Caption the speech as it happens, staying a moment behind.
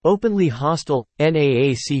Openly hostile,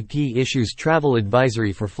 NAACP issues travel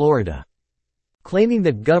advisory for Florida. Claiming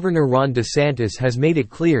that Governor Ron DeSantis has made it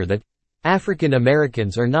clear that African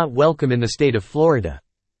Americans are not welcome in the state of Florida,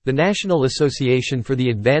 the National Association for the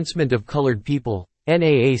Advancement of Colored People,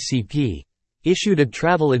 NAACP, issued a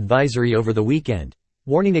travel advisory over the weekend,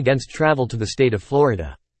 warning against travel to the state of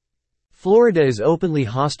Florida. Florida is openly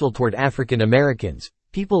hostile toward African Americans,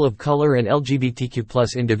 people of color and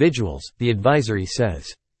LGBTQ+ individuals, the advisory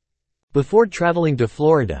says. Before traveling to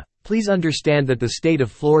Florida, please understand that the state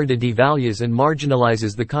of Florida devalues and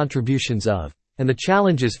marginalizes the contributions of, and the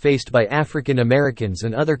challenges faced by African Americans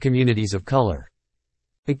and other communities of color.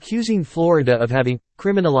 Accusing Florida of having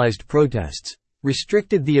criminalized protests,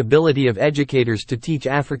 restricted the ability of educators to teach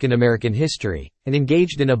African American history, and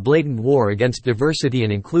engaged in a blatant war against diversity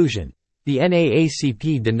and inclusion, the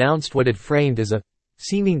NAACP denounced what it framed as a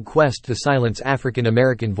seeming quest to silence African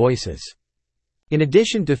American voices. In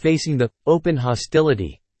addition to facing the open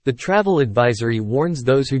hostility, the travel advisory warns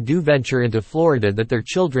those who do venture into Florida that their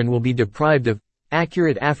children will be deprived of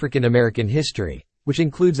accurate African American history, which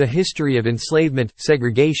includes a history of enslavement,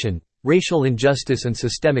 segregation, racial injustice and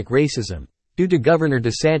systemic racism, due to Governor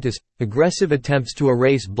DeSantis' aggressive attempts to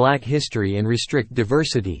erase Black history and restrict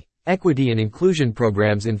diversity, equity and inclusion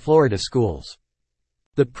programs in Florida schools.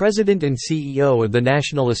 The president and CEO of the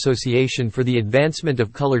National Association for the Advancement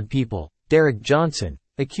of Colored People, Derek Johnson,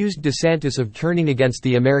 accused DeSantis of turning against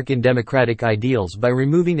the American democratic ideals by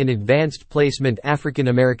removing an advanced placement African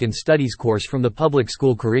American studies course from the public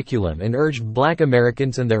school curriculum and urged Black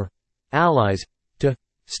Americans and their allies to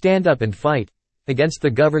stand up and fight against the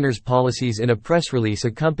governor's policies in a press release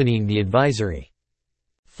accompanying the advisory.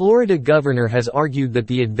 Florida governor has argued that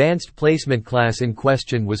the advanced placement class in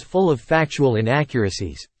question was full of factual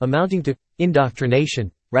inaccuracies, amounting to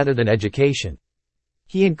indoctrination rather than education.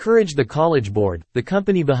 He encouraged the College Board, the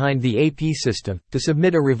company behind the AP system, to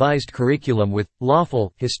submit a revised curriculum with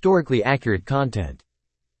lawful, historically accurate content.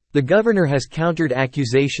 The governor has countered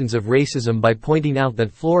accusations of racism by pointing out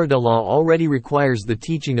that Florida law already requires the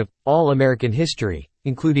teaching of all American history,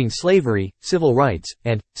 including slavery, civil rights,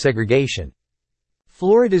 and segregation.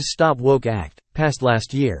 Florida's Stop Woke Act, passed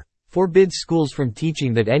last year, forbids schools from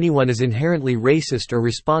teaching that anyone is inherently racist or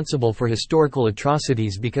responsible for historical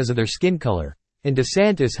atrocities because of their skin color, and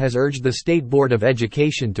DeSantis has urged the State Board of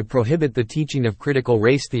Education to prohibit the teaching of critical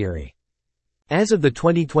race theory. As of the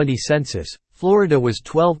 2020 census, Florida was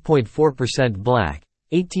 12.4% Black,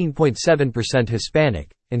 18.7%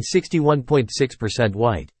 Hispanic, and 61.6%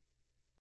 white.